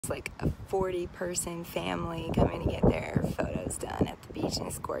like a 40-person family coming to get their photos done at the beach, and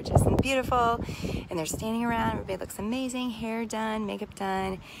it's gorgeous and beautiful, and they're standing around. Everybody looks amazing, hair done, makeup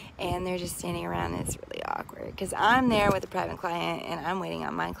done, and they're just standing around, and it's really awkward because I'm there with a private client and I'm waiting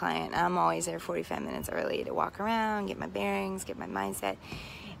on my client. I'm always there 45 minutes early to walk around, get my bearings, get my mindset,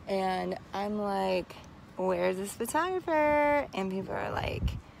 and I'm like, where's this photographer? And people are like,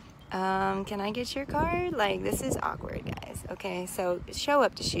 can I get your card? Like, this is awkward, guys. Okay, so show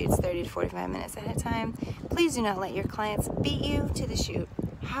up to shoots 30 to 45 minutes ahead of time. Please do not let your clients beat you to the shoot.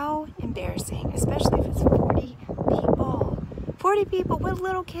 How embarrassing, especially if it's 40 people. 40 people with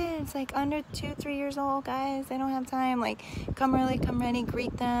little kids, like under 2-3 years old, guys. They don't have time. Like, come early, come ready,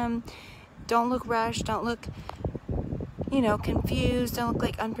 greet them. Don't look rushed. Don't look, confused. Don't look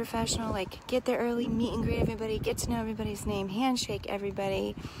like unprofessional. Like, get there early, meet and greet everybody, get to know everybody's name, handshake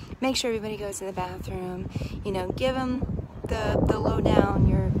everybody, make sure everybody goes to the bathroom, give them the lowdown,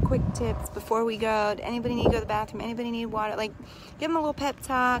 your quick tips before we go. Anybody need to go to the bathroom? Anybody need water? Like, give them a little pep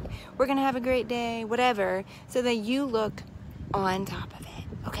talk. We're gonna have a great day, whatever, so that you look on top of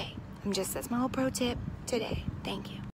it. Okay, that's my whole pro tip today. Thank you.